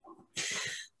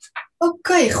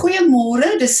Ok,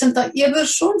 goeiemôre, dis Sinta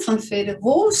Eberson van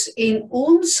Verdewors en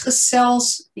ons gesels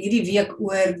hierdie week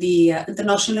oor die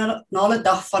internasionale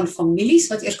dag van families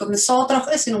wat eerskomende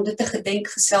Saterdag is en om dit te gedenk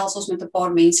gesels ons met 'n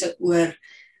paar mense oor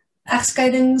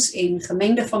egskeidings en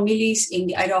gemengde families en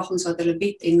die uitdagings wat hulle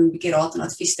bied en 'n bietjie raad en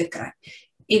advies te kry.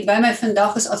 En by my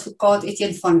vandag is advokaat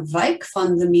Etienne van Wyk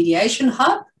van The Mediation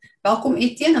Hub. Welkom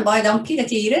Etienne en baie dankie dat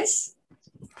jy hier is.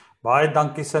 Baie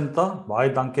dankie Sinta,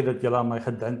 baie dankie dat julle aan my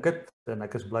gedink het en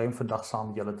ek is bly om vandag saam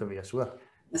met julle te wees, hoor.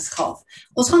 Dis gaaf.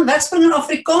 Ons gaan wegspring in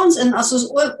Afrikaans en as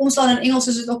ons omslaan in Engels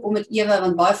is dit ook om dit ewe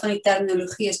want baie van die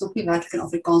terminologie is nog nie werklik in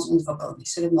Afrikaans ontwikkel nie,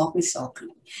 so dit maak nie saak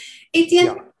nie.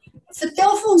 Etienne,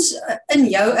 vertel vir ons in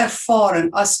jou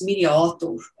ervaring as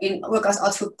mediator en ook as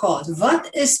advokaat, wat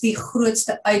is die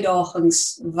grootste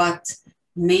uitdagings wat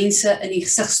mense in die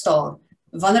gesig staar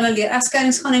wanneer hulle deur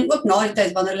egskeidings gaan en ook na die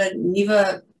tyd wanneer hulle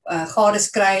nuwe gades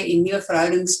kry en nuwe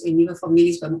verhoudings en nuwe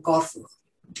families bymekaar voeg?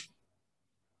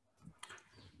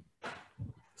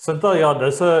 Sinta, ja,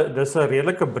 dis 'n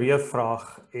redelike breë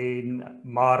vraag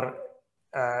maar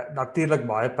natuurlik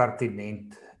baie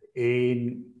pertinent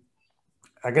en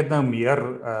ek het nou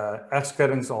meer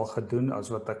egskeidings al gedoen as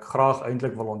wat ek graag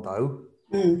eintlik wil onthou.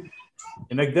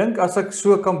 En ek dink as ek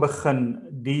so kan begin,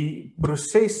 die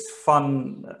proses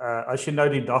van as jy nou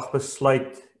die dag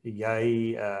besluit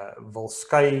jy wil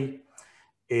skei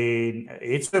en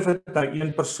het so of dit nou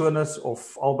een persoon is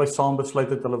of albei saam besluit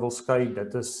het hulle wil skei,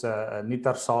 dit is nie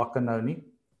ter sake nou nie.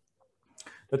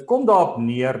 Dit kom daarop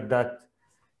neer dat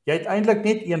jy het eintlik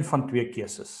net een van twee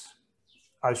keuses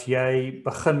as jy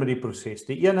begin met die proses.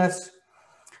 Die een is,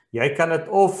 jy kan dit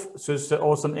of, soos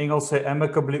ons in Engels sê,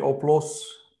 amicably oplos,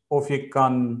 of jy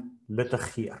kan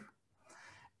litigeer.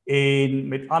 En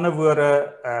met ander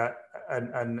woorde,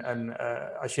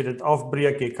 as jy dit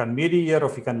afbreek, jy kan medieer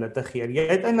of jy kan litigeer. Jy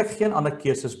het eintlik geen ander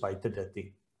keuses buite dit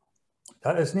nie.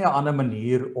 Daar is nie 'n ander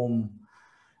manier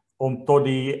om tot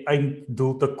die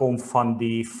einddoel te kom van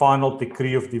die final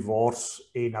decree of divorce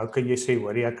en nou kan jy sê,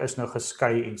 hoor jy, ek is nou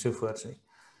geskei en so voort sê.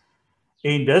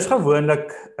 En dis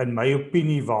gewoonlik, in my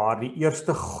opinie, waar die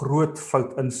eerste groot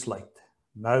fout insluit.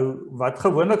 Nou, wat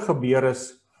gewoonlik gebeur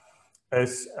is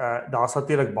daar's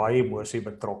natuurlik baie emosie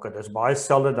betrokke. Dis baie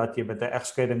selde dat jy met 'n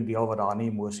egskeiding deel wat daar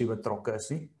nie emosie betrokke is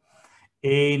nie.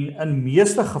 En in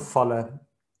meeste gevalle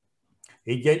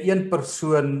het jy een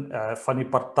persoon van die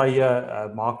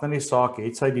partye, maak nou nie saak,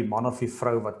 het sy die man of die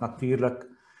vrou wat natuurlik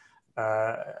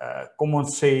kom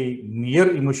ons sê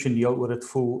meer emosioneel oor dit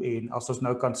voel en as ons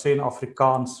nou kan sê in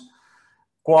Afrikaans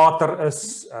kwaader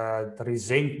is,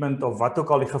 resentment of wat ook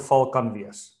al die geval kan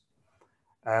wees.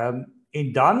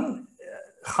 En dan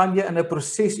gaan jy in 'n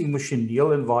proses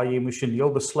emosioneel en waar jy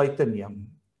emosioneel besluite neem,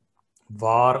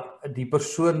 waar die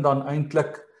persoon dan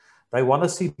eintlik, they want to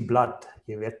see blood,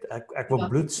 jy weet, ek wil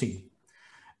bloed sien.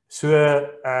 So,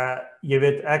 jy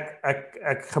weet,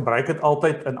 ek gebruik dit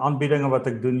altyd in aanbiedinge wat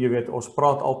ek doen, jy weet, ons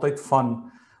praat altyd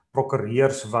van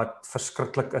prokureurs wat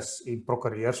verskriklik is en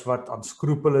prokureurs wat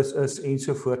aanskroepelis is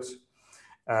ensovoorts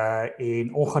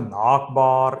en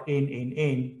ongenaakbaar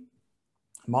en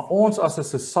maar ons as 'n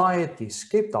society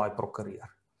skep daai prokureur.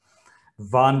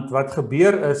 Want wat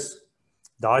gebeur is,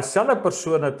 daai selfde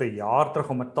persoon het 'n jaar terug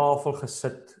om 'n tafel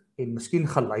gesit en miskien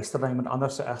geluister na iemand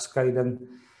anders se egskeiding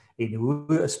en hoe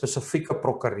 'n spesifieke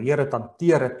prokureur dit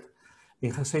hanteer het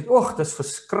en gesê, "Ag, dis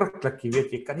verskriklik, jy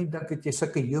weet, jy kan nie dink dat jy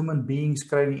sulke human beings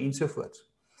kry nie ensovoorts."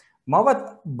 Maar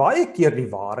wat baie keer die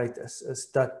waarheid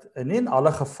is dat nie in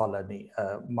alle gevalle nie,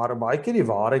 maar baie keer die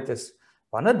waarheid is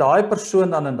wanneer daai persoon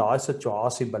dan in daai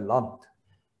situasie beland,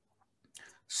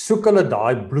 soek hulle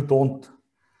daai bloedhond.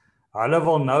 Hulle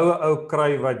wil nou 'n ou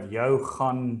kry wat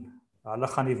hulle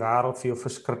gaan die wêreld vir jou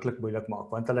verskriklik moeilik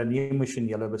maak want hulle nie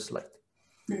emosionele besluit.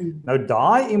 Nou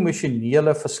daai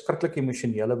verskriklik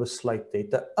emosionele besluit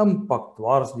het 'n impak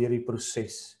dwars deur die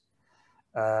proses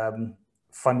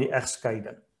van die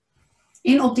egskeiding.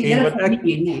 En op die hele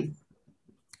familie, nee.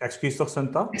 Ekskuus tog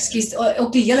Sinta? Ekskuus,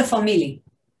 op die hele familie.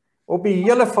 Op die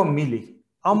hele familie.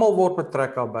 Almal word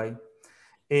betrek daarbey.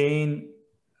 En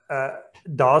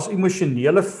daar's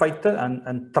emosionele feite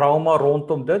en trauma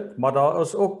rondom dit, maar daar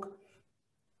is ook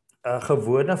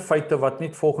gewone feite wat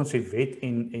net volgens die wet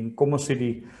en kom ons sê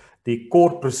die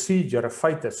court procedure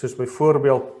feite, soos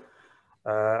byvoorbeeld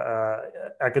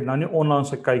ek het nou nie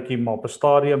onlangs 'n kykie, maar op 'n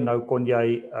stadium nou kon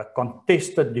jy 'n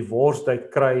contested divorce date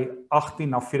kry 18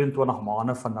 na 24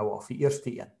 maande van nou af, die eerste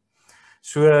een.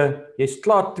 So jy's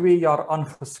klaar 2 jaar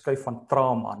aangeskuif van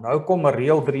trauma. Nou kom 'n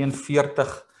reël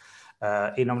 43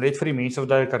 en om net vir die mense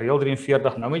verduidelik, reël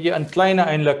 43, nou moet jy in klein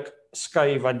eintlik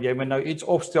skei want jy moet nou iets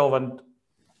opstel want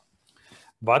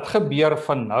wat gebeur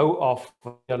van nou af,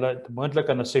 julle moontlik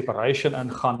in 'n separation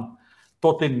ingaan,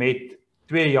 tot en met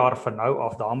 2 jaar van nou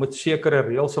af, daar moet sekere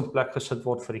reëls in plek gesit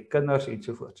word vir die kinders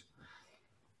ensovoorts.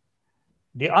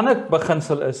 Die ander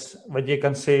beginsel is, wat jy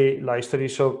kan sê, luister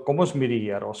hierso, kom ons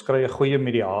medieer, ons kry 'n goeie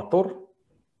mediator,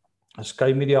 'n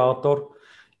skei mediator,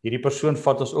 hierdie persoon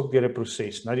vat ons ook deur die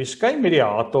proses. Nou die skei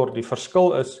mediator, die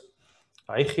verskil is,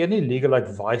 hy gee nie legal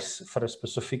advice vir 'n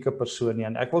spesifieke persoon nie,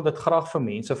 en ek wil dit graag vir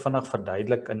mense vinnig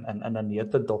verduidelik in 'n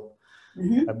neutedop.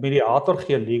 'n Mediator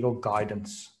gee legal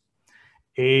guidance.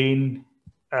 En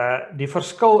die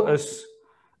verskil is,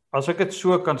 as ek dit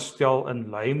so kan stel in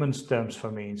layman's terms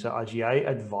vir mense, as jy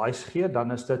advice gee,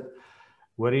 dan is dit,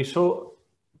 hoor hierso,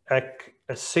 ek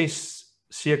assess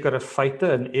sekere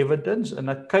feite en evidence, en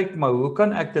ek kyk maar, hoe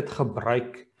kan ek dit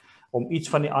gebruik om iets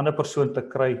van die ander persoon te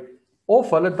kry, of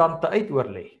hulle dan te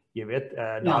uitoorlê, jy weet,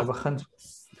 daai begin.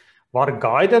 Waar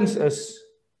guidance is,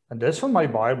 en dis vir my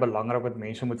baie belangrik wat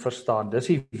mense moet verstaan, dis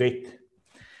die wet,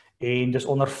 en dis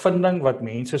ondervinding wat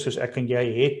mense soos ek en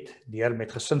jy het, deur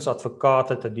met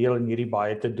gesinsadvokate te deel en hierdie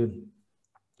baie te doen.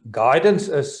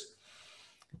 Guidance is,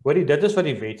 hoorie, dit is wat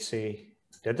die wet sê,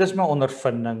 dit is my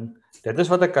ondervinding, dit is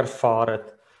wat ek ervaar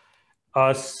het,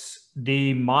 as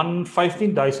die man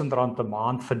R15,000 'n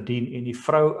maand verdien en die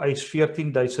vrou eis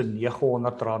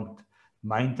R14,900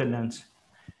 maintenance,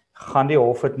 gaan die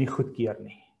hof dit nie goedkeur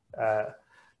nie.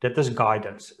 Dit is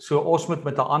guidance. So ons moet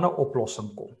met 'n ander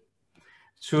oplossing kom.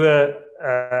 So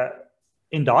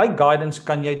en daai guidance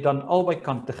kan jy dan albei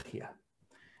kante gee.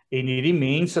 En hierdie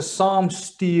mense saam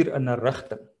stuur in 'n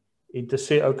rigting en te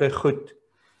sê, okay, goed,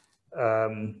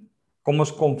 kom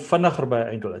ons kom vinniger by 'n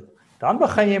einddoel. Dan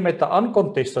begin jy met 'n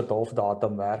uncontested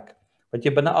hofdatum werk wat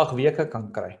jy binne 8 weke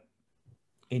kan kry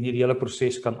en hierdie hele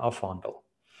proses kan afhandel.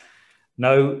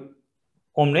 Nou,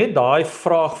 om net daai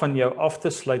vraag van jou af te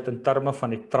sluit in terme van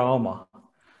die trauma,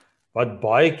 wat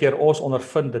baie keer ons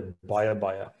ondervind dit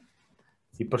baie.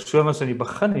 Die persoon was in die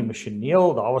begin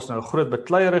emosioneel, daar was nou 'n groot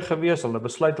bekleierery gewees, hulle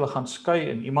besluit hulle gaan skei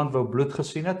en iemand wou bloed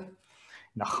gesien het.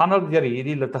 En dan gaan hulle deur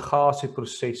hierdie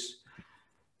litigasieproses,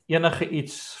 enige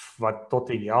iets wat tot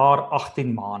 'n jaar,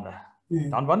 18 maande.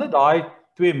 Dan wanneer daai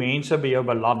 2 mense by jou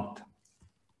beland,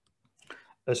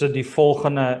 is dit die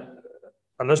volgende,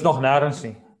 hulle is nog nêrens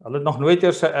nie. Hulle het nog nooit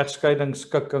eers 'n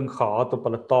egskeidingsskikking gehad op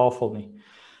hulle tafel nie.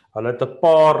 Hulle het 'n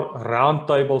paar round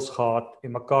tables gehad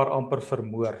en mekaar amper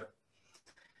vermoor.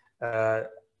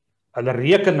 Hulle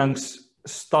rekenings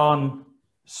staan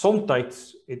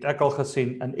somtyds, het ek al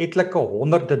gesien, in etlike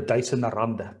honderde duisende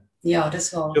rande. Ja,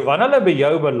 dis waar. So wanneer hulle by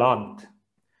jou beland,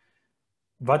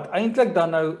 wat eintlik dan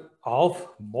nou half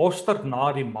mosterd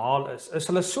na die maal is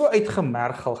hulle so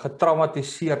uitgemergel,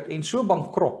 getraumatiseerd en so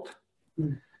bankrot,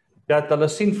 dat hulle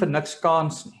sien vir niks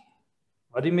kans nie.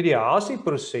 Wat die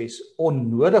mediasieproses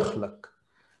onnodiglik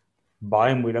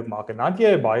baie moeilik maak. En dan het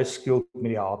jy 'n baie skilled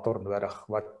mediator nodig,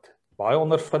 wat baie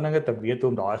ondervinding het, te weet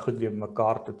om daai goed weer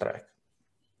mekaar te trek.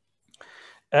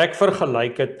 Ek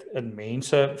vergelyk dit, en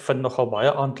mense vind nogal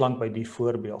baie aanklank by die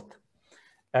voorbeeld.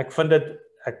 Ek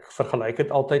vergelyk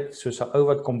dit altyd soos 'n ou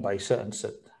wat kombuise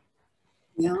insit.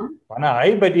 Ja. Wanneer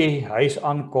hy by die huis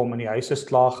aankom en die huis is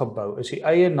klaar gebou, is die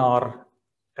eienaar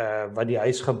wat die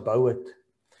huis gebou het,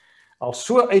 al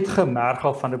so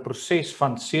uitgemergel van 'n proses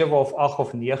van 7 of 8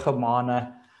 of 9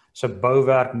 maande se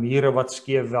bouwerk, mure wat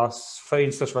skeef was,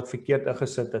 vensters wat verkeerd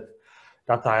ingesit het,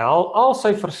 dat hy al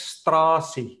sy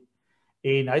frustrasie,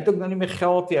 en hy het ook nou nie meer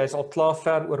geld nie, hy is al klaar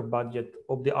ver oor budget,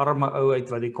 op die arme ou uit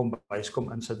wat die kombuis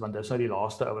kom insit, want dis nou die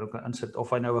laaste ou wat kan insit, of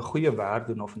hy nou 'n goeie werk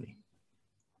doen of nie.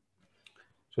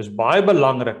 So is baie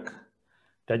belangrik,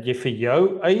 dat jy vir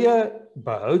jou eie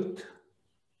behoud,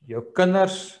 jou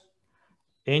kinders,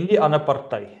 en die ander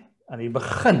party, aan die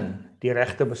begin die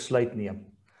regte besluit neem,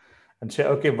 en sê,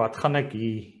 okay, wat gaan ek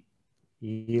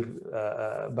hier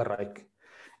bereik?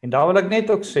 En daar wil ek net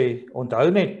ook sê,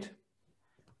 onthou net,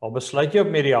 al besluit jy op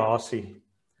mediasie,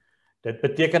 dit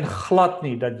beteken glad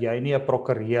nie, dat jy nie 'n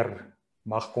prokureur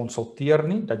mag konsulteer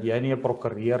nie, dat jy nie 'n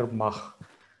prokureur mag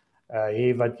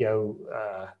hê wat jou,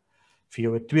 vir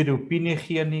jou 'n tweede opinie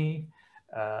gee nie,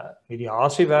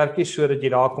 mediasie werk nie sodat jy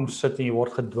daar kom sit en jy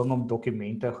word gedwing om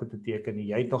dokumente goed te teken nie.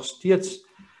 Jy het nog steeds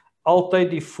altyd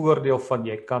die voordeel van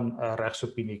jy kan 'n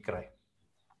regsopinie kry.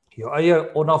 Jou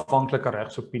eie onafhanklike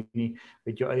regsopinie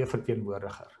met jou eie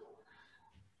verteenwoordiger.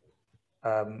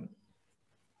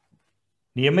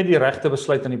 Neem die regte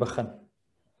besluit aan die begin.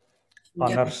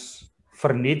 Anders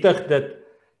vernietig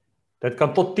dit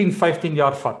kan tot 10, 15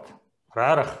 jaar vat.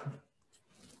 Regtig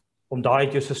om daai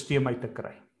uit jou stelsel uit te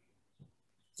kry.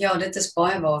 Ja, dit is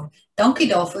baie waar. Dankie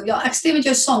daarvoor. Ja, ek stem met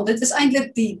jou saam. Dit is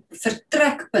eintlik die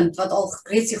vertrekpunt wat al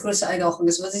reeds die grootste uitdaging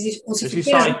is. Wat is ons die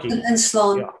verkeerde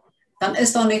inslaan, dan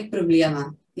is daar net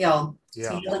probleme. Ja,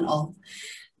 dan al.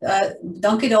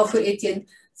 Dankie daarvoor, Etienne.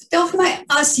 Vertel vir my,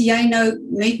 as jy nou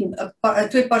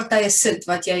met twee partye sit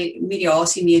wat jy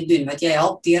mediasie mee doen, wat jy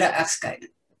help deur 'n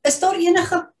egskeiding, is daar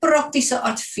enige praktiese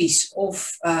advies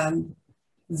of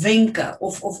wenke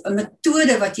of 'n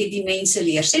metode wat jy die mense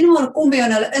leer? Sê nou maar, kom by jou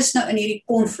en hulle is nou in hierdie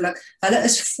konflik, hulle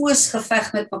is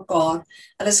voosgeveg met mekaar,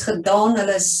 hulle is gedaan,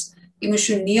 hulle is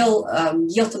emosioneel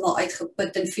heeltemal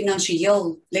uitgeput en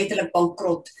finansiëel letterlik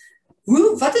bankrot.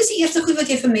 Wat is die eerste goed wat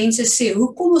jy vir mense sê?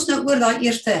 Hoe kom ons nou oor daai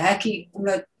eerste hekkie om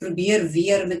nou probeer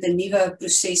weer met 'n nuwe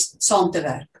proses saam te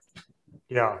werk?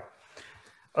 Ja.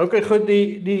 Okay, goed,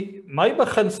 my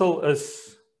beginsel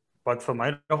is wat vir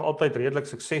my nog altyd redelik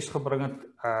sukses gebring het,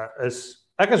 is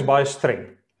ek is baie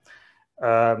streng.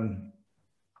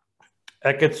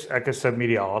 Ek is 'n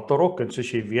mediator ook, en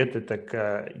soos jy weet het ek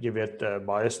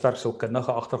baie sterk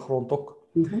sielkundige agtergrond ook.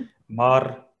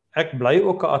 Maar ek bly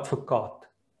ook 'n advokaat.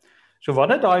 So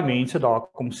wanneer daai mense daar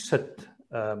kom sit,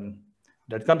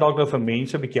 dit kan dalk nou vir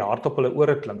mense 'n bietjie hard op hulle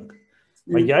ore klink,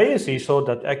 maar jy is hierso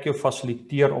dat ek jou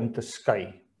fasiliteer om te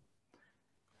skei.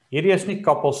 Hierdie is nie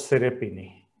couples therapy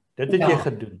nie. Dit het jy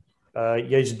gedoen.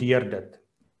 Jy's deur dit.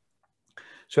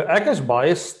 So ek is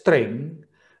baie streng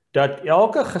dat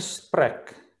elke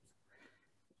gesprek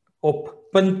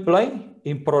op punt bly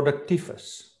en produktief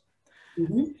is.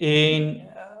 En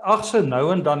so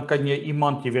nou en dan kan jy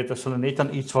iemand, jy weet, as hulle net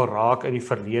aan iets wil raak uit die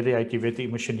verlede uit, jy weet, die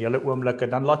emosionele oomblikke,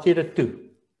 dan laat jy dit toe.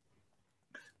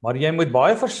 Maar jy moet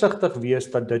baie versigtig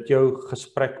wees dat dit jou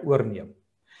gesprek oorneem.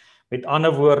 Met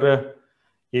ander woorde,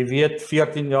 jy weet,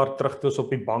 14 jaar terug toe ons op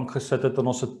die bank gesit het en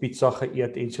ons het pizza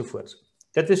geëet ensovoorts.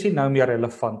 Dit is nie nou meer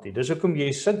relevant nie. Dis hoekom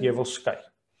jy sit, jy wil skei.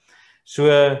 So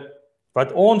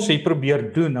wat ons hier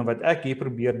probeer doen en wat ek hier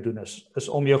probeer doen is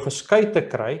om jou geskei te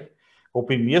kry op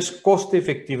die mees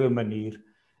koste-effektiewe manier,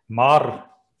 maar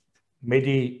met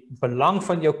die belang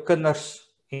van jou kinders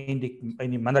en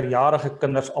die minderjarige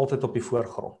kinders altyd op die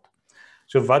voorgrond.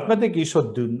 So wat moet ek hierso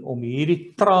doen om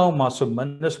hierdie trauma so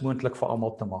min as moontlik vir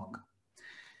almal te maak?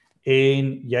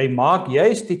 En jy maak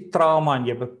juist die trauma en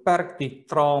jy beperk die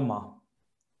trauma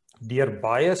deur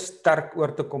baie sterk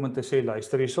oor te kom en te sê,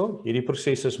 luister hierso, hierdie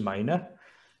proses is myne.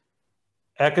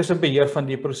 Ek is in beheer van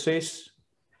die proses.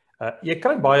 Jy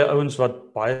kry baie ouens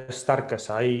wat baie sterk is.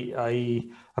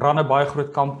 Hy run 'n baie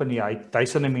groot company, hy het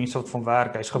duisende mense wat van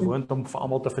werk, hy's gewoond om vir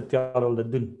almal te vertel hoe hulle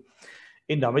dit doen.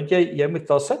 En dan moet jy moet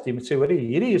daar sit, jy moet sê, hoor,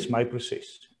 hierdie is my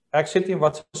proses. Ek sê teen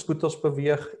wat se spoed ons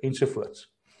beweeg ensovoorts.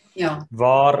 Ja.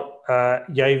 Waar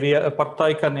jy weer 'n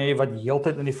party kan hê wat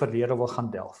heeltyd in die verlede wil gaan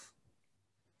delf.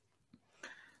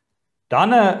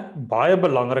 Dan 'n baie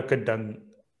belangrike ding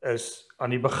is aan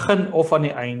die begin of aan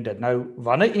die einde. Nou,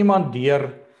 wanneer iemand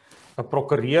deur 'n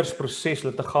prokureursproses,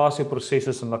 litigasieproses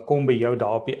is en hulle kom by jou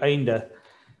daar op die einde,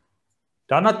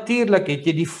 dan natuurlik het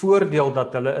jy die voordeel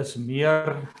dat hulle is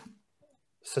meer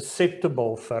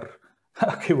susceptible vir,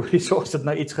 okay, hoor hierso, ons het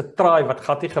nou iets getraai wat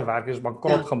gat nie gewerk het, is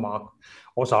bankrot gemaak.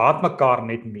 Ons haat mekaar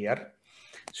net meer.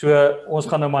 So ons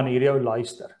gaan nou maar hierdie ou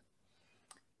luister.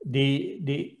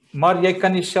 Maar jy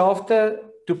kan dieselfde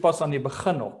toepas aan die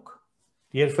begin ook,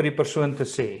 deur vir die persoon te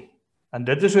sê, en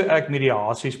dit is hoe ek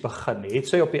mediasies begin, het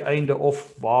sy op die einde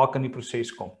of waar kan die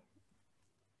proses kom.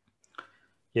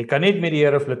 Jy kan net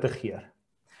medieer of litigeer.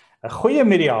 'n Goeie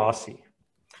mediasie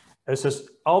is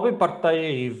albei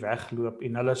partye hier wegloop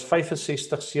en hulle is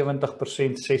 65,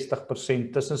 70%,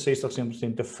 60%, tussen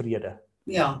 60-70% tevrede.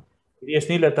 Ja. Hierdie is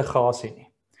nie litigasie nie.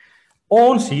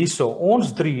 Ons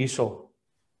drie hierso,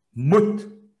 moet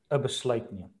 'n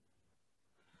besluit neem.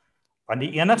 Want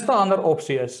die enigste ander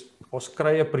opsie is, ons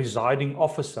kry 'n presiding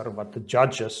officer, wat 'n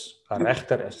judge is, 'n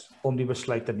regter is, om die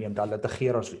besluit te neem, dan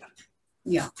litigeer ons weer.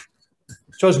 Ja.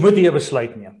 So ons moet hier 'n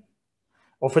besluit neem.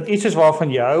 Of dit iets is waarvan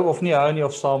jy hou, of nie hou nie,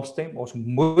 of saamstem, ons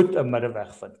moet 'n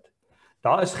middeweg vind.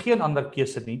 Daar is geen ander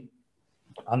keuse nie,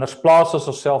 anders plaas ons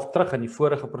onsself terug in die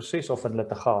vorige proses of in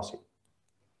litigasie.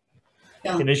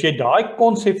 Ja. En as jy daai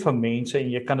konsep vir mense, en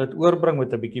jy kan dit oorbring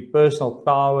met 'n bietjie personal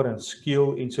power en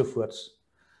skill ensovoorts,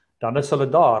 dan is hulle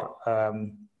daar.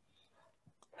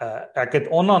 Ek het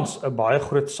onlangs 'n baie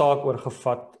groot saak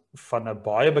oorgevat van 'n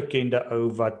baie bekende ou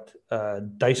wat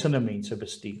duisende mense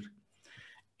bestuur.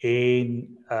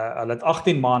 En hulle het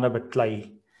 18 maande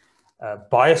beklei,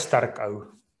 baie sterk ou,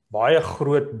 baie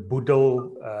groot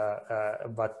boedel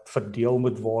wat verdeel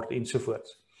moet word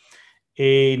ensovoorts.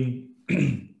 En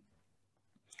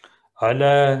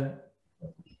hulle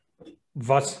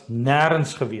was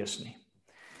nêrens gewees nie.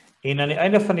 En aan die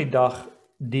einde van die dag,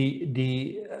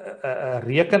 die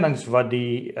rekenings wat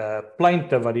die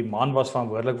pleinte wat die man was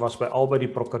verantwoordelik was by albei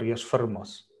die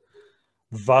prokureursfirmas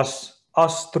was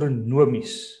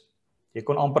astronomies. Jy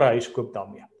kon amper 'n huis koop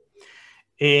daarmee.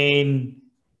 En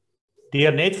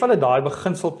deur net vir hulle daai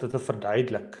beginsel te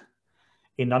verduidelik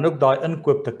en dan ook daai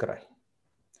inkoop te kry,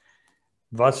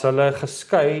 was hulle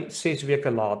geskei 6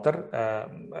 weke later,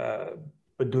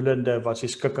 bedoelende was die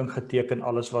skikking geteken,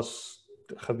 alles was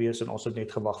gewees en ons het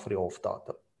net gewag vir die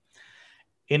hofdatum.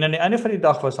 En aan die einde van die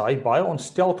dag was hy baie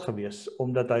ontsteld gewees,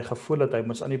 omdat hy gevoel het hy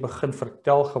moes aan die begin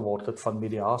vertel geword het van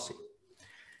mediasie.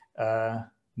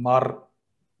 Maar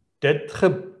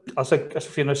as ek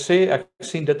vir jou nou sê, ek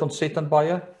sien dit ontsettend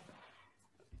baie,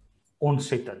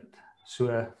 ontsettend.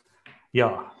 So,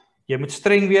 ja, jy moet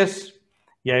streng wees,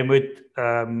 jy moet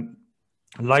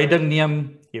leiding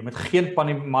neem, jy moet geen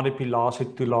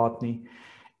manipulasie toelaat nie,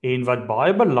 en wat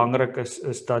baie belangrik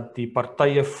is dat die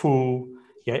partye voel,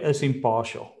 jy is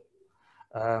impartial.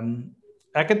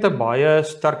 Ek het 'n baie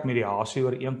sterk mediasie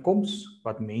ooreenkoms,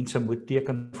 wat mense moet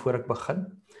teken voor ek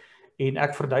begin, en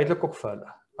ek verduidelik ook vir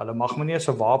hulle, hulle mag my nie as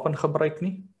 'n wapen gebruik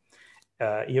nie,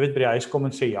 jy weet by die huis kom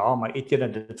en sê, ja, maar Etienne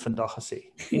het dit vandag gesê.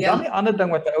 En dan die ander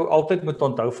ding wat ou altyd moet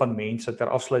onthou van mense ter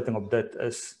afsluiting op dit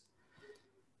is,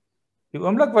 die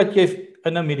oomblik wat jy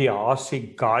in 'n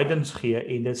mediasie guidance gee,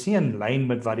 en dit is nie in lyn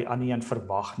met wat die ander een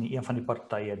verwag nie, een van die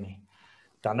partye nie,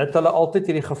 dan het hulle altyd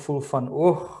hierdie gevoel van,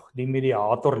 die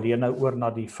mediator leen nou oor na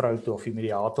die vrou toe, of die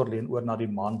mediator leen oor na die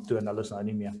man toe, en hulle is nou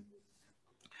nie meer.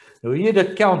 Nou hoe jy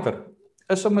dit counter,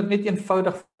 is om dit net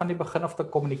eenvoudig van die begin af te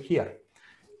kommunikeer.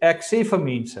 Ek sê vir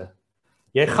mense,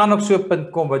 jy gaan op so 'n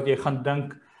punt kom wat jy gaan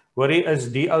dink, hoorie,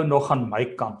 is die ou nog aan my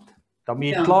kant? Dan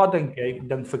moet jy klaar dink, jy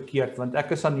dink verkeerd, want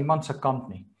ek is aan niemand se kant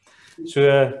nie. So,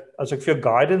 as ek vir jou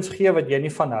guidance gee wat jy nie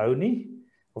van hou nie,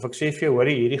 of ek sê vir jou,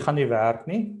 hoorie, hierdie gaan nie werk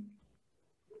nie,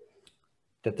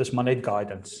 dit is maar net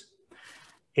guidance.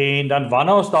 En dan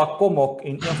wanneer ons daar kom ook,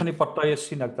 en een van die partye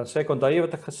sien ek, dan sê ek, onthou jy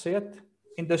wat ek gesê het,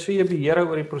 en dis hoe jy beheer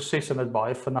oor die proses en dit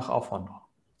baie vinnig afhandel.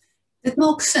 Dit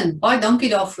maak sin, baie dankie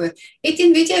daarvoor.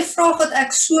 Etienne, weet jy, 'n vraag wat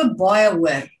ek so baie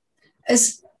hoor,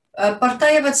 is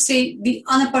partye wat sê, die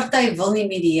ander party wil nie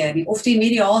medieer nie, of die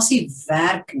mediasie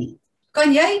werk nie.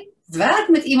 Kan jy werk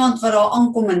met iemand wat daar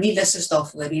aankom en nie lus is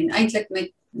daarvoor nie, en eintlik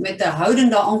met 'n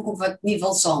houding daar aankom wat nie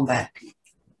wil saamwerk nie?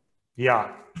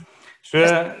 Ja, so,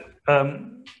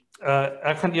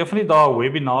 ek gaan een van die dae 'n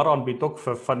webinar aanbied ook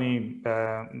vir van die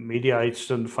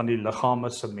mediation van die liggame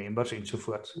se members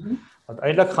ensovoorts. Wat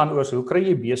eintlik gaan oor hoe kry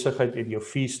jy besigheid en jou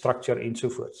fee structure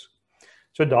ensovoorts.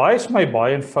 So daai is my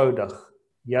baie eenvoudig.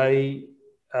 Jy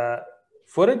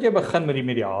voordat jy begin met die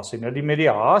mediasie. Nou die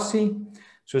mediasie,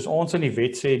 soos ons in die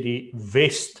wet sê, die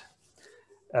WEST,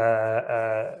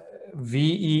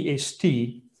 WEST,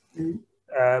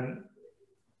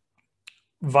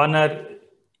 wanneer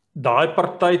daai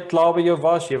party klaar by jou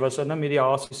was, jy was in 'n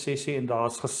mediasie sessie en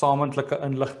daar's gesamentlike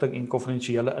inligting en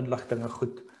konfidensiële inligting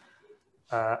goed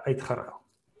uitgeruil.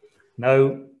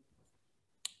 Nou,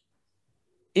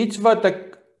 iets wat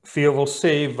ek vir jou wil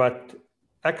sê, wat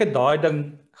ek het daai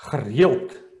ding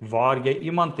gereeld, waar jy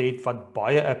iemand het wat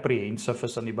baie apprehensive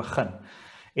is aan die begin.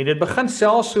 En dit begin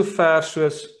selfs so ver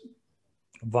soos,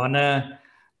 wanneer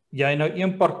jy nou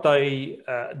een party,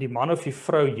 die man of die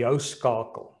vrou jou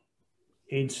skakel,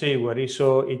 en sê, hoor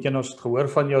hierso, het jy nou gehoor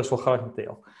van jou, wil graag met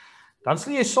jou. Dan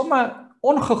sal jy sommer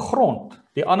ongegrond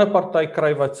die ander party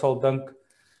kry wat sal dink,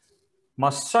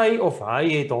 maar sy of hy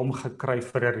het hom gekry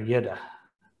vir 'n rede.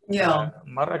 Ja.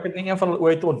 Maar ek het nie een van hulle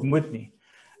ooit ontmoet nie.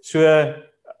 So,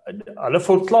 hulle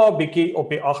voel klaar bietjie op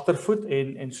die agtervoet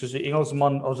en soos die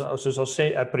Engelsman, soos ons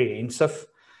sê, apprehensive.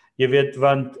 Jy weet,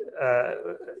 want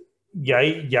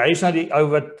jy is nou die ou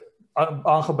wat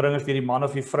aangebring is deur die man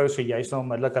of die vrou, so jy's nou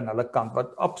onmiddellik aan hulle kant,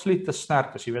 wat absoluut te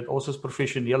sterk is. Jy weet, ons is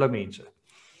professionele mense.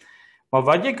 Maar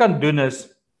wat jy kan doen is,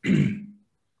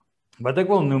 wat ek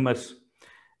wil noem is,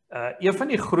 een van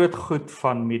die groot goed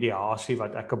van mediasie,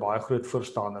 wat ek 'n baie groot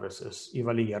voorstander is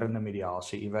evaluerende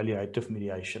mediasie, evaluative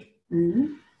mediation.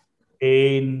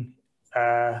 En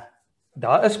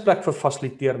daar is plek vir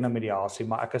fasiliterende mediasie,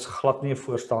 maar ek is glad nie 'n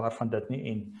voorstander van dit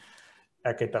nie, en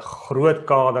ek het 'n groot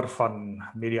kader van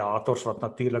mediators wat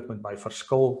natuurlik met my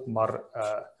verskil, maar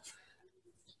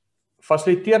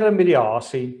fasiliterende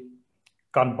mediasie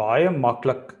kan baie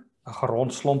maklik 'n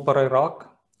grondslompery raak,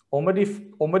 omdat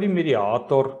die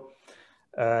mediator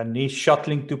nie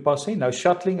shuttling toepas nie. Nou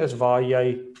shuttling is waar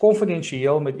jy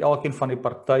konfidensieel met elkeen van die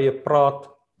partye praat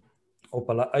op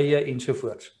hulle eie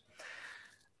ensovoorts.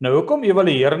 Nou hoekom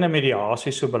evaluerende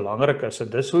mediasie so belangrik is, en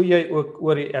dis hoe jy ook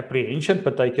oor die apprehension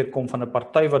partykeer kom van 'n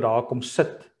party wat daar kom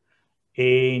sit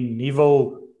en nie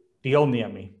wil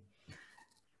deelneem nie,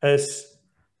 is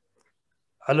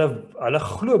hulle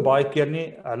glo baie keer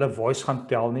nie, hulle voice gaan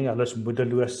tel nie, hulle is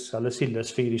moedeloos, hulle is nie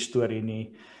lus vir hierdie storie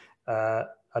nie,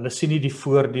 hulle sien nie die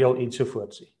voordeel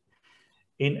ensovoorts nie.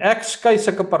 En ek skei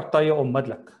sulke partye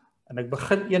onmiddellik, en ek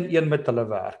begin een met hulle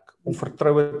werk, om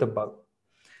vertroue te bou.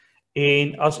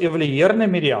 En as evaluerende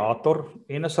mediator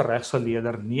en as 'n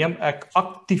regsgeleerder neem ek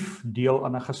aktief deel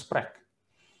aan 'n gesprek.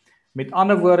 Met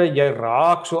ander woorde, jy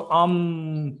raak so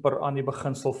amper aan die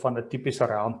beginsel van 'n tipiese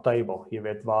round table, jy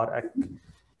weet, waar ek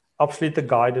absolute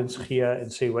guidance gee en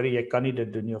sê, hoor jy kan nie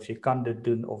dit doen nie, of jy kan dit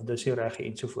doen, of dis nie reg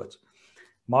ensovoorts.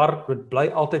 Maar dit bly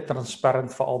altyd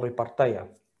transparant vir albei partye.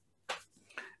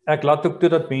 Ek laat ook toe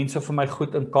dat mense vir my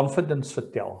goed in confidence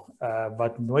vertel,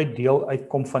 wat nooit deel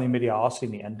uitkom van die mediasie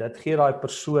nie, en dit gee daai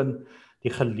persoon die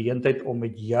geleentheid om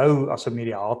met jou as 'n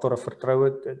mediator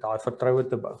daai vertroue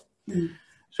te bou.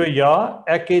 So ja,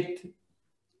 ek het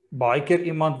baie keer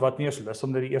iemand wat nie eens lus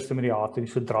om na die eerste mediator nie,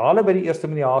 sodra hulle by die eerste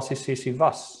mediasie sessie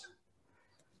was,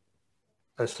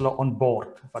 is hulle on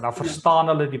board, want dan verstaan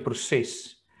hulle die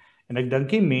proses. En ek dink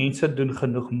die mense doen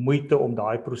genoeg moeite om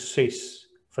daai proses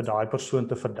vir daai persoon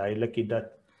te verduidelik dat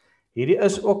hierdie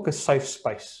is ook 'n safe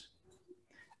space.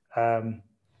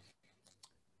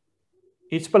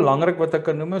 Iets belangrik wat ek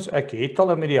kan noem is, ek het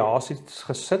al in mediasies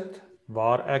gesit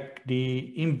waar ek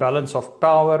die imbalance of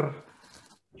power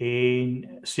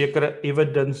en sekere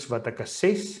evidence wat ek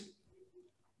assess,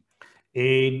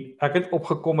 en ek het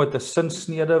opgekom met 'n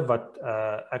sinsnede wat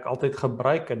ek altyd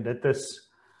gebruik, en dit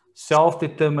is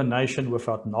self-determination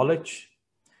without knowledge,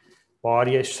 waar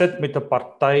jy sit met 'n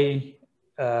party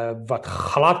wat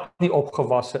glad nie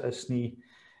opgewasse is nie,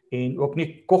 en ook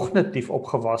nie kognitief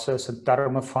opgewasse is in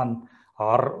terme van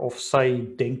haar of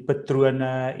sy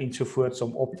denkpatrone ensovoorts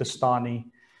om op te staan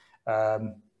nie,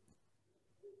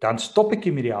 dan stop ek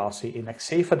die mediasie en ek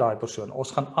sê vir daai persoon,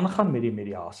 ons gaan aangaan met die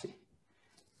mediasie,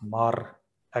 maar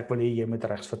ek wil hê jy moet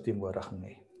regsverteenwoordiging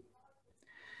hê.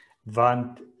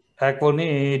 Want ek wil nie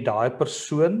hê daai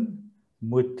persoon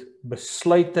moet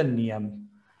besluite neem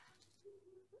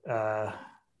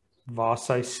waar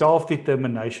sy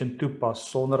self-determination toepas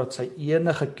sonder dat sy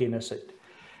enige kennis het.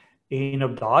 En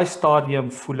op daai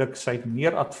stadium voel ek sy het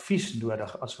meer advies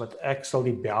nodig as wat ek sal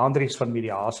die boundaries van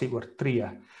mediasie oortree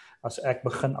as ek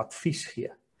begin advies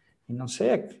gee. En dan sê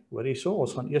ek, hoor hierso,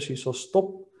 ons gaan eers hierso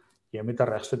stop, jy moet 'n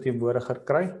regsverteenwoordiger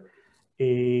kry,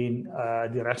 en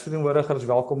die regsverteenwoordiger is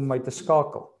welkom om my te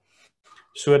skakel,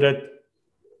 sodat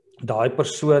daai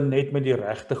persoon net met die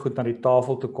regte goed na die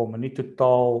tafel te kom en nie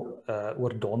totaal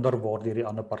oordonder word deur die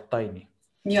ander party nie.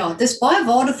 Ja, dis baie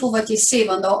waardevol wat jy sê,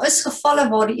 want daar is gevalle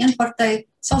waar die een party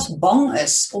selfs bang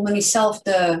is om in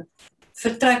dieselfde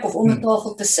vertrek of om 'n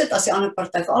tafel te sit as die ander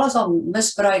party, veral as daar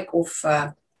misbruik of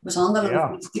mishandeling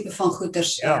of iets tipe van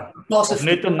goeders. Of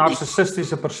net 'n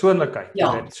narcissistiese persoonlikheid.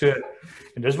 Ja. So,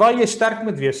 en dis waar jy sterk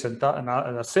moet wees, Sinta, en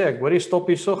dan sê ek, hoor jy stop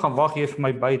hierso, gaan wag jy vir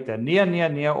my buite.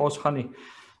 Nee, ons gaan nie.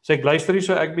 Sê ek, luister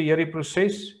hierso, ek beheer die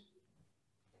proses,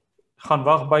 gaan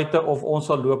wag buite of ons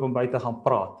sal loop en buite gaan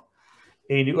praat.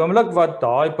 En die oomblik wat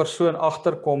daai persoon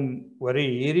agterkom, hoor jy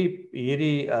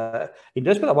hierdie en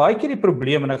dis baie keer die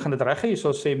probleem, en ek gaan dit reg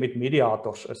hierso sê met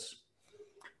mediators is,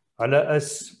 hulle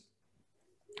is,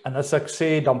 en as ek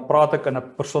sê, dan praat ek in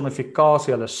 'n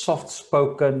personifikasie, hulle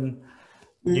soft-spoken,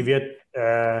 jy weet,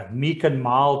 meek and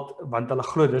mild, want hulle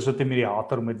glo dis wat 'n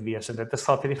mediator moet wees, en dit is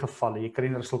glad nie die geval, jy kry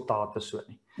nie resultate so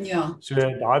nie. Ja. So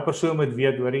daai persoon moet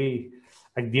weet, hoor jy,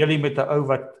 ek deel hier met 'n ou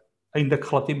wat eintlik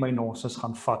glad nie my nonsens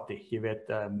gaan vat nie, jy weet,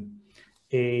 en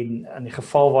in die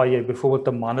geval waar jy byvoorbeeld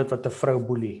 'n man het wat 'n vrou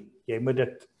boelie, jy moet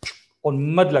dit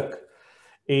onmiddellik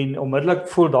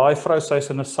voel daai vrou, sy's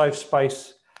in 'n safe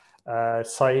space,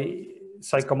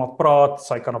 sy kan maar praat,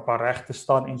 sy kan op haar regte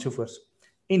staan ensovoorts.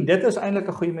 En dit is eintlik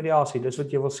 'n goeie mediasie, dis wat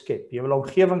jy wil skep. Jy wil 'n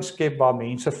omgewing skep waar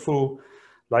mense voel,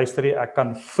 luister jy, ek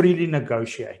kan freely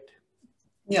negotiate.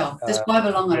 Ja, dis baie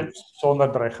belangrik. Sonder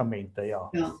dreigemente, ja.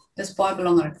 Ja, dis baie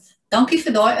belangrik. Dankie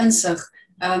vir daai insig.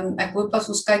 Ek hoop as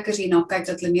ons kykers hierna kyk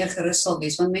dat hulle meer gerus sal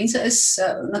wees, want mense is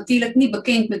natuurlik nie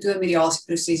bekend met hoe 'n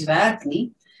mediasieproses werk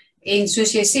nie. En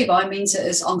soos jy sê, baie mense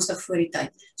is angstig voor die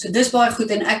tyd. So dis baie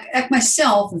goed, en ek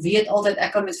myself weet altyd,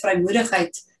 ek kan met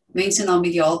vrymoedigheid mense na 'n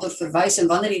mediator verwys, en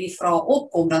wanneer hierdie vrae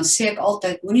opkom, dan sê ek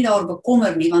altyd, moenie daaroor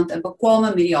bekommer nie, want 'n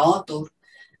bekwame mediator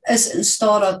is in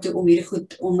staat daartoe om hierdie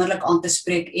goed onmiddellik aan te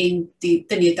spreek en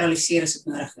te neutraliseer as dit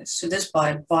nodig is. So dis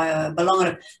baie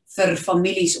belangrik vir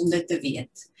families om dit te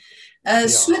weet.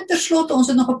 So ter slotte, ons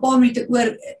het nog 'n paar minute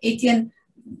oor, Etienne.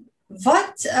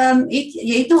 Wat,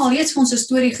 jy het nou al reeds vir ons 'n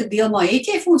storie gedeel, maar het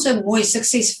jy vir ons 'n mooi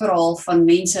suksesverhaal van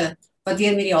mense wat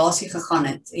deur mediasie gegaan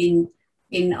het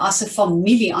en as 'n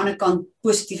familie aan die ander kant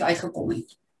positief uitgekom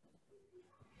het?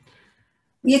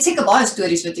 Jy het seker baie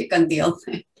stories wat jy kan deel.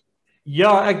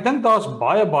 Ja, ek dink daar's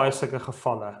baie sulke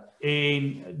gevalle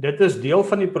en dit is deel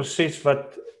van die proses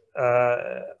wat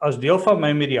as deel van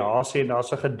my mediasie en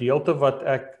daar's 'n gedeelte wat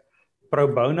ek pro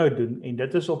bono doen en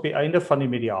dit is op die einde van die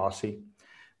mediasie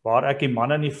waar ek die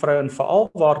man en die vrou en veral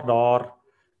waar daar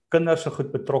kinders so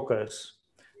goed betrokke is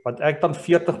wat ek dan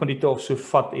 40 minute of so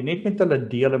vat en net met hulle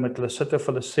deel en met hulle sit en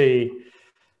vir hulle sê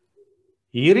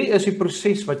hierdie is die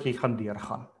proses wat jy gaan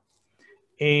deurgaan.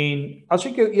 En as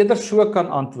ek jou eerder so kan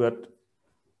antwoord,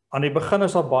 aan die begin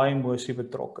is daar baie emosie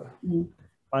betrokke.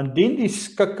 Maar indien die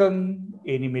skikking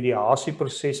en die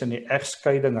mediasieproses en die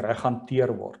egskeiding reg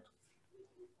hanteer word,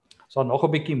 is daar nog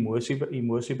 'n bietjie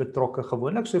emosie betrokke,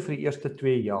 gewoonlik so vir die eerste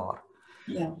 2 jaar.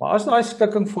 Ja. Maar as daai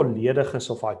skikking volledig is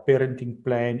of daai parenting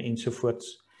plan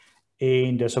ensovoorts,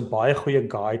 en dis 'n baie goeie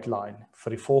guideline vir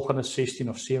die volgende 16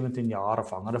 of 17 jaar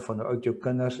afhangende van hoe oud jou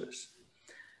kinders is,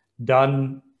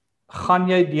 dan gaan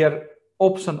jy deur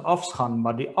ups en afs gaan,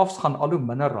 maar die afs gaan al hoe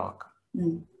minder raak.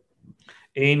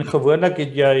 En gewoonlik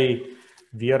het jy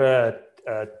weer 'n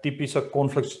tipiese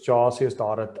konfliksituasie is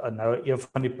daar dat nou een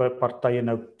van die partye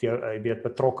nou jy weet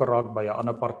betrokke raak by 'n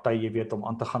ander party, jy weet om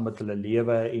aan te gaan met hulle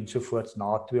lewe ensovoorts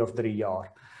na 2 of 3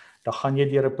 jaar. Dan gaan jy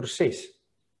deur 'n proses.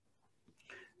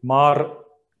 Maar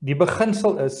die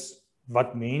beginsel is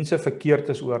wat mense verkeerd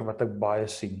is oor wat ek baie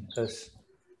sien is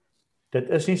dit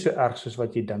is nie so erg soos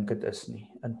wat jy dink dit is nie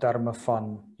in terme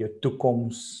van jou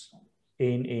toekoms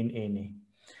en nie.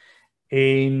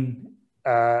 En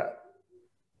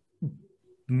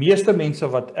meeste mense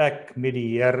wat ek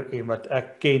medieer en wat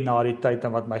ek ken na die tyd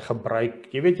en wat my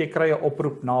gebruik, jy weet jy kry 'n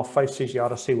oproep na 5-6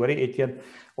 jaar en sê hoorie Etienne,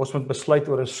 ons moet besluit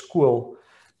oor 'n skool,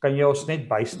 kan jy ons net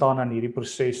bystaan aan hierdie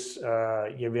proses,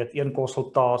 jy weet 1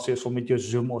 konsultasie is om met jou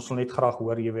Zoom, ons wil net graag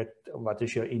hoor, jy weet wat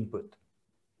is jou input.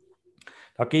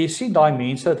 Dan kan jy sien daai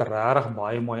mense het regtig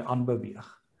baie mooi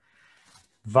aanbeweeg.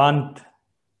 Want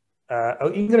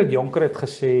ou Ingrid Jonker het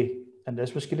gesê en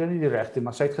dis miskien nie die regte,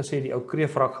 maar sy het gesê die ou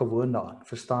kreef raak gewoon daaraan,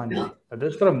 verstaan jy? Ja. Dit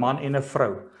is vir 'n man en 'n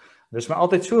vrou. Dis my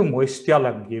altyd so 'n mooi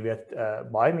stelling, jy weet,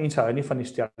 baie mense hou nie van die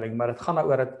stelling, maar dit gaan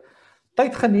daaroor dat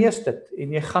tyd genees dit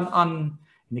en jy gaan aan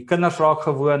en die kinders raak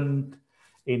gewoond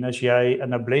en as jy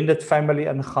in 'n blended family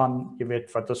ingaan, jy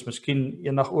weet wat ons miskien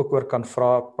eendag ook oor kan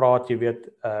praat, jy weet,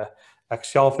 ek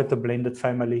self het 'n blended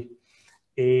family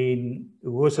en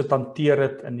hoe ons dit hanteer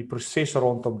het in die proses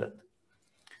rondom dit.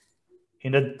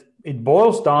 En it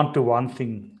boils down to one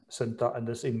thing, Sinta, and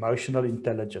dis emotional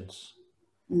intelligence.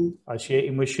 As jy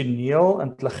emosioneel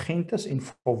intelligent is en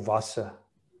volwasse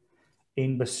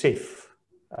en besef,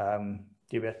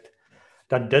 jy weet,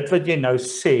 dat dit wat jy nou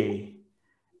sê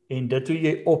en dit hoe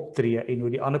jy optree en hoe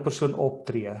die ander persoon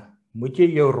optree, moet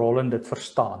jy jou rol in dit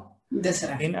verstaan. Dis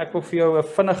reg. En ek wil vir jou 'n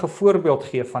vinnige voorbeeld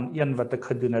gee van een wat ek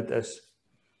gedoen het is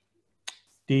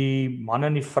die man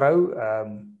en die vrou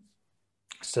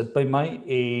sit by my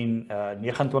en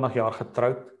 29 jaar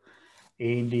getroud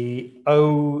en die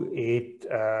ou het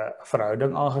 'n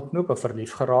verhouding aangeknoop, 'n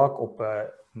verlief geraak op 'n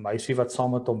meisie wat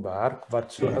saam met hom werk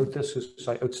wat so oud is soos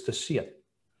sy oudste seun.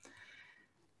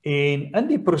 En in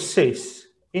die proses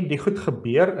en die goed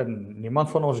gebeur en niemand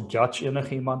van ons judge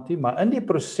enige iemand nie, maar in die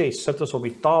proses sit ons op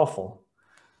die tafel.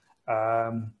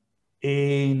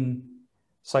 En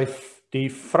die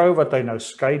vrou wat hy nou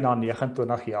skei na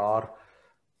 29 jaar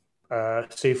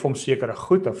sê vir hom sekere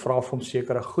goed en vra vir hom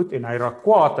sekere goed en hy raak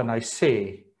kwaad en hy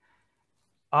sê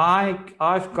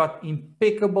I've got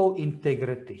impeccable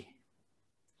integrity.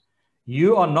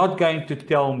 You are not going to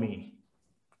tell me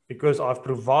because I've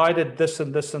provided this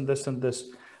and this and this and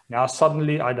this. Now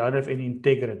suddenly I don't have any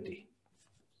integrity.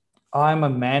 I'm a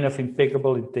man of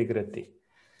impeccable integrity.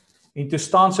 En toe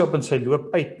staan sy op en sy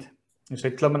loop uit en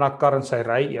sy klim in haar kar en sy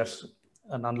ry eers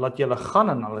en dan laat jy hulle gaan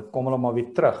en dan kom hulle maar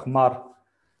weer terug. Maar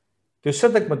toe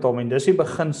sit ek met hom en dis die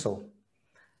beginsel.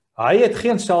 Hy het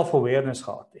geen self-awareness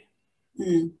gehad nie.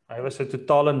 Hy was 'n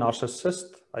totale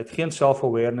narcissist. Hy het geen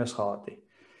self-awareness gehad nie.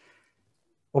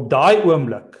 Op daai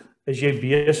oomblik is jy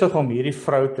besig om hierdie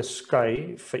vrou te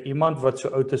skei vir iemand wat so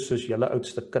oud is soos julle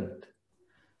oudste kind.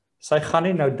 Sy gaan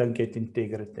nie nou dink jy het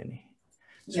integrity nie.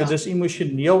 So dis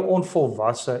emosioneel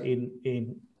onvolwasse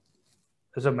en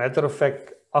as a matter of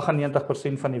fact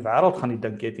 98% van die wêreld gaan nie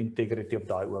dink jy het integrity op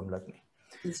daai oomblik nie.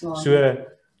 So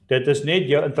dit is net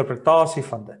jou interpretasie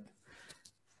van dit.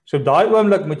 So daai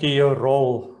oomblik moet jy jou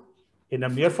rol en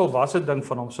 'n meer volwasse ding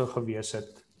van hom sou gewees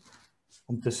het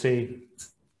om te sê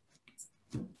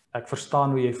ek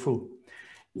verstaan hoe jy voel.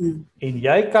 En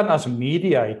jy kan as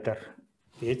mediator,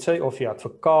 het sy of jy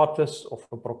advokaat is of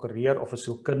 'n prokureur of 'n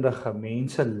sielkundige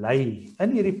mense lei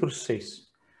in hierdie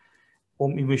proses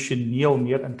om emosioneel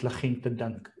meer intelligent te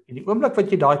dink En die oomblik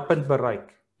wat jy daai punt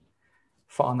bereik,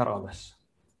 verander alles.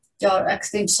 Ja, ek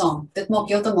stem saam. Dit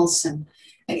maak heeltemal sin.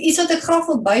 En iets wat ek graag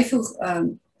wil byvoeg,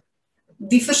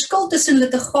 die verskil tussen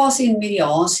litigasie en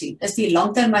mediasie is die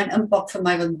langtermyn impak vir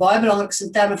my wat baie belangrik is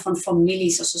in terme van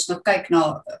families, as ons nou kyk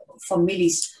na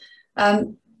families.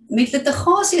 Met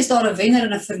litigasie is daar 'n wenner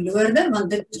en 'n verloorder, want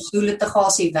dit is hoe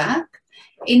litigasie werk.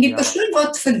 En die persoon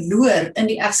wat verloor in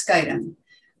die egskeiding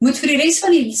moet vir die res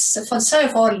van sy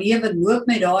of haar lewe loop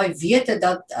met daai wete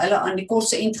dat hulle aan die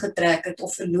kortste end getrek het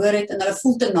of verloor het en hulle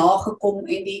voel te nagekom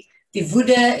en die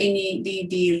woede en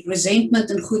die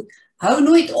resentment en goed hou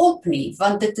nooit op nie,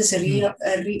 want dit is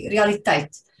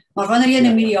realiteit. Maar wanneer jy in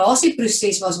 'n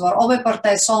mediasieproses was waar albei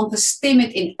partye saam gestem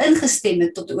het en ingestem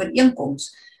het tot 'n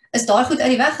ooreenkoms, is daai goed uit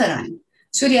die weg geruim.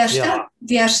 So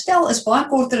die herstel is baie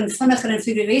korter en vinniger en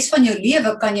vir die res van jou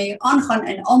lewe kan jy aangaan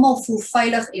en almal voel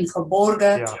veilig en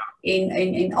geborge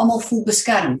en almal voel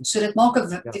beskerm. So dit maak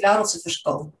die wêreld se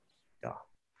verskil.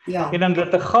 Ja. En in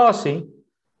litigasie,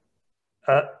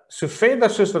 so verder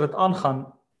soos wat dit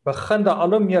aangaan, begin daar al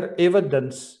hoe meer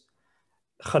evidence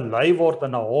gelei word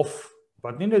in 'n hof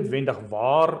wat nie noodwendig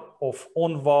waar of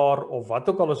onwaar of wat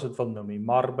ook al ons dit wil noem nie,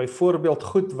 maar byvoorbeeld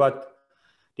goed wat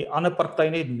die ander party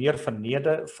net meer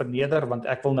verneder want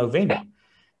ek wil nou wen.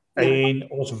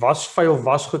 En ons wasvuil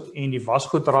wasgoed en die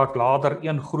wasgoed raak later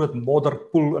een groot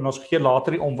modderpoel en ons gee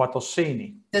later nie om wat ons sê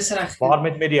nie. Dis reg. Maar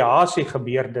met mediasie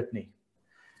gebeur dit nie.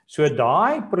 So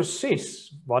daai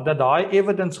proses waar daai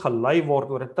evidence gelei word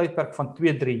oor 'n tydperk van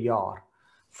 2-3 jaar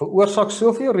veroorsaak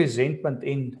soveel resentment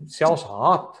en selfs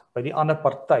haat by die ander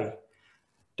party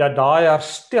dat daai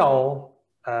herstel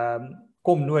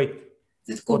kom nooit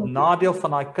tot nadeel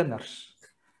van daai kinders.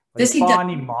 Want die pa en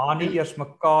die ma nie eers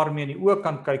mekaar mee in die oë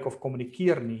kan kyk of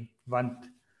kommunikeer nie,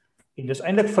 en dis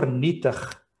eintlik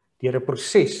vernietig deur 'n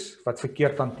proses wat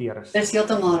verkeerd hanteer is. Dis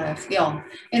heeltemal reg, ja.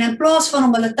 En in plaas van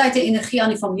om hulle tyd en energie aan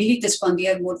die familie te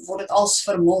spandeer, word dit als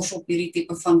vermors op hierdie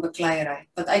tipe van bekleierery,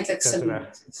 wat eintlik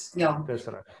sinloos is. Ja. Dis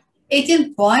reg.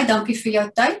 Etienne, baie dankie vir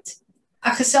jou tyd.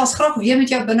 Ek gesels graag weer met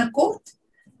jou binnekort.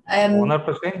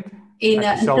 100%. En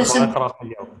ek gesels graag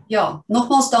met jou. Ja,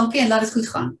 nogmaals dankie en laat dit goed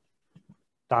gaan.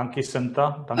 Dankie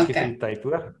Sinta, dankie vir die tyd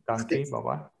hoor. Dankie, bye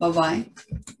bye. Bye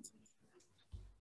bye.